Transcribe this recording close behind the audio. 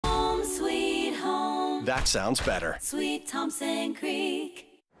That sounds better. Sweet Thompson Creek.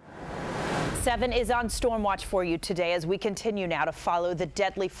 7 is on storm watch for you today as we continue now to follow the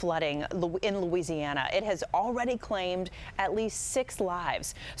deadly flooding in Louisiana. It has already claimed at least 6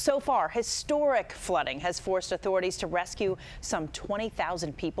 lives. So far, historic flooding has forced authorities to rescue some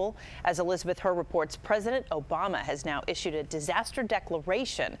 20,000 people. As Elizabeth Herr reports, President Obama has now issued a disaster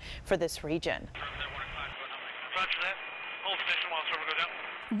declaration for this region.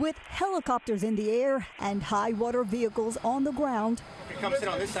 With helicopters in the air and high water vehicles on the ground, come sit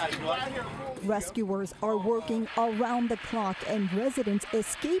on this side if you want. Rescuers are working around the clock and residents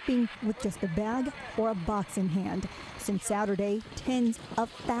escaping with just a bag or a box in hand. Since Saturday, tens of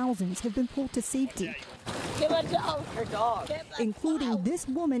thousands have been pulled to safety. Give a dog. Her dog. Including this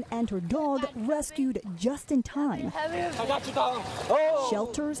woman and her dog rescued just in time. I got your dog. Oh.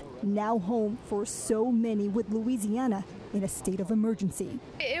 Shelters now home for so many with Louisiana in a state of emergency.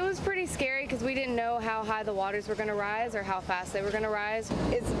 It was pretty scary because we didn't know how high the waters were going to rise or how fast they were going to rise.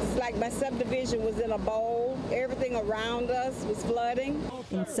 It's like my subdivision was in a bowl. Everything around us was flooding.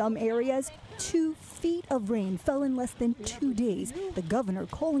 In some areas, 2 feet of rain fell in less than 2 days. The governor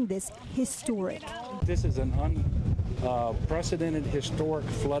calling this historic. This is an unprecedented historic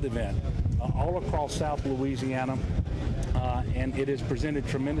flood event all across South Louisiana, and it has presented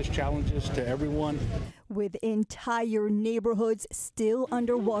tremendous challenges to everyone. With entire neighborhoods still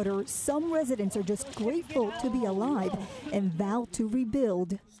underwater, some residents are just grateful to be alive and vow to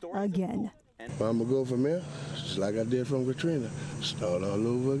rebuild again. I'm gonna go from here, just like I did from Katrina, start all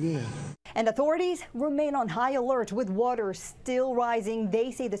over again. And authorities remain on high alert with water still rising.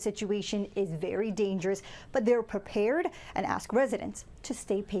 They say the situation is very dangerous, but they're prepared and ask residents to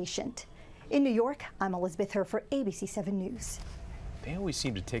stay patient. In New York, I'm Elizabeth Herr for ABC 7 News. They always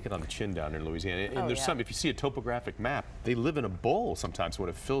seem to take it on the chin down in Louisiana. And there's some, if you see a topographic map, they live in a bowl sometimes when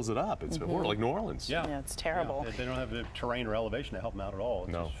it fills it up. It's like New Orleans. Yeah, it's terrible. Yeah. They don't have the terrain or elevation to help them out at all.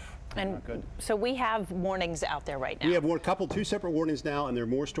 It's no. And so we have warnings out there right now. We have two separate warnings now, and there are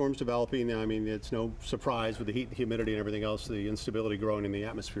more storms developing. I mean, it's no surprise with the heat, the humidity, and everything else, the instability growing in the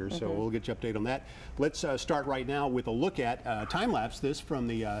atmosphere. So we'll get you update on that. Let's start right now with a look at time lapse. This from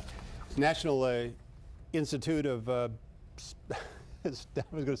the National Institute of I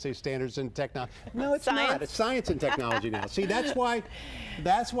was going to say standards and technology. No, it's not. It's science and technology now. See, that's why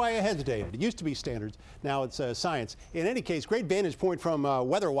I hesitated. It used to be standards. Now it's science. In any case, great vantage point from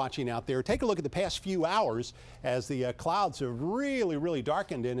weather watching out there. Take a look at the past few hours as the clouds have really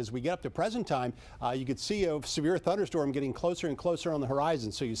darkened. And as we get up to present time, you could see a severe thunderstorm getting closer and closer on the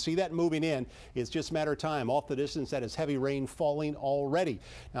horizon. So you see that moving in. It's just a matter of time. Off the distance, that is heavy rain falling already.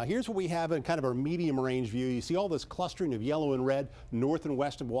 Now here's what we have in kind of our medium range view. You see all this clustering of yellow and red north and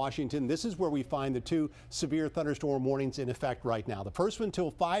west of Washington. This is where we find the 2 severe thunderstorm warnings in effect right now. The first one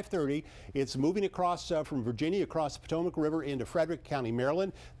till 5:30. It's moving across from Virginia across the Potomac River into Frederick County,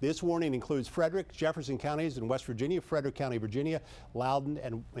 Maryland. This warning includes Frederick, Jefferson counties in West Virginia, Frederick County, Virginia, Loudoun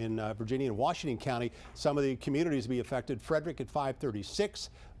and in Virginia and Washington County. Some of the communities to be affected: Frederick at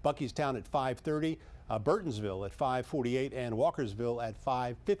 5:36, Buckystown at 5:30. Burtonsville at 5:48 and Walkersville at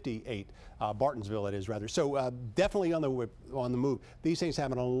 5:58. Bartonsville, it is rather. So definitely on the move. These things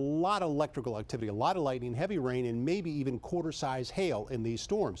having a lot of electrical activity, a lot of lightning, heavy rain, and maybe even quarter-size hail in these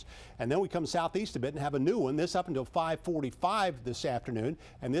storms. And then we come southeast a bit and have a new one. This up until 5:45 this afternoon,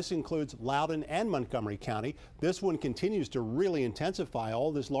 and this includes Loudoun and Montgomery County. This one continues to really intensify.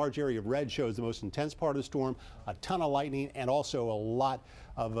 All this large area of red shows the most intense part of the storm, a ton of lightning, and also a lot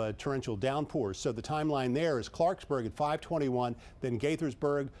of torrential downpours. So the timeline there is Clarksburg at 5:21, then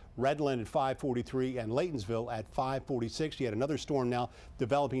Gaithersburg, Redland at 5:43, and Laytonsville at 5:46. You had another storm now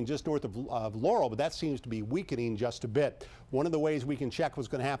developing just north of Laurel, but that seems to be weakening just a bit. One of the ways we can check what's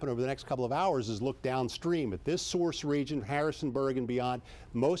going to happen over the next couple of hours is look downstream at this source region, Harrisonburg and beyond.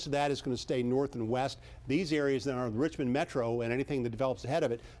 Most of that is going to stay north and west. These areas that are the Richmond Metro and anything that develops ahead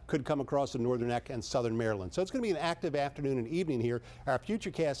of it could come across the northern neck and southern Maryland. So it's going to be an active afternoon and evening here. Our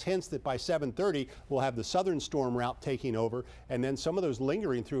futurecast hints that by 7:30 we'll have the southern storm route taking over, and then some of those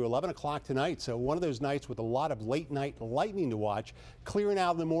lingering through 11 o'clock tonight. So one of those nights with a lot of late night lightning to watch. Clearing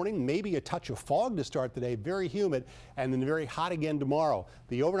out in the morning, maybe a touch of fog to start the day, very humid, and then very hot again tomorrow.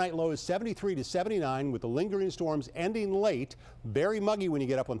 The overnight low is 73 to 79 with the lingering storms ending late. Very muggy when you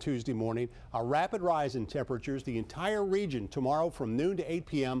get up on Tuesday morning. A rapid rise in temperatures. The entire region tomorrow from noon to 8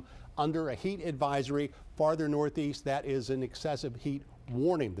 p.m. under a heat advisory. Farther northeast, that is an excessive heat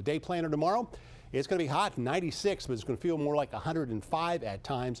warning. The day planner tomorrow, it's going to be hot, 96, but it's going to feel more like 105 at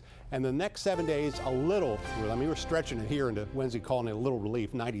times. And the next 7 days, a little, I mean, we're stretching it here into Wednesday, calling it a little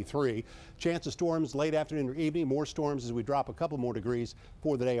relief, 93. Chance of storms late afternoon or evening, more storms as we drop a couple more degrees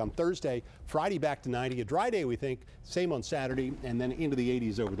for the day on Thursday. Friday back to 90, a dry day, we think, same on Saturday, and then into the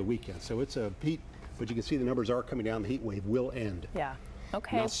 80s over the weekend. So it's a heat, but you can see the numbers are coming down. The heat wave will end. Yeah.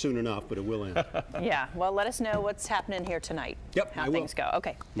 Okay. Not soon enough, but it will end. Yeah. Well, let us know what's happening here tonight. Yep. How things go.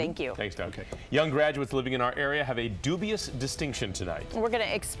 Okay. Thank you. Thanks, Doug. Okay. Young graduates living in our area have a dubious distinction tonight. We're going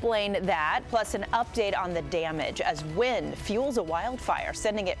to explain that, plus an update on the damage as wind fuels a wildfire,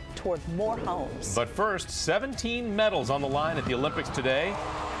 sending it toward more homes. But first, 17 medals on the line at the Olympics today.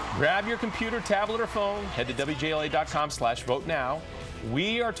 Grab your computer, tablet, or phone. Head to WJLA.com/vote now.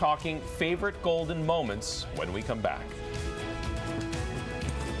 We are talking favorite golden moments when we come back.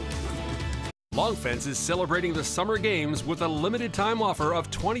 Long Fence is celebrating the summer games with a limited time offer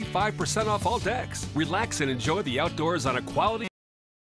of 25% off all decks. Relax and enjoy the outdoors on a quality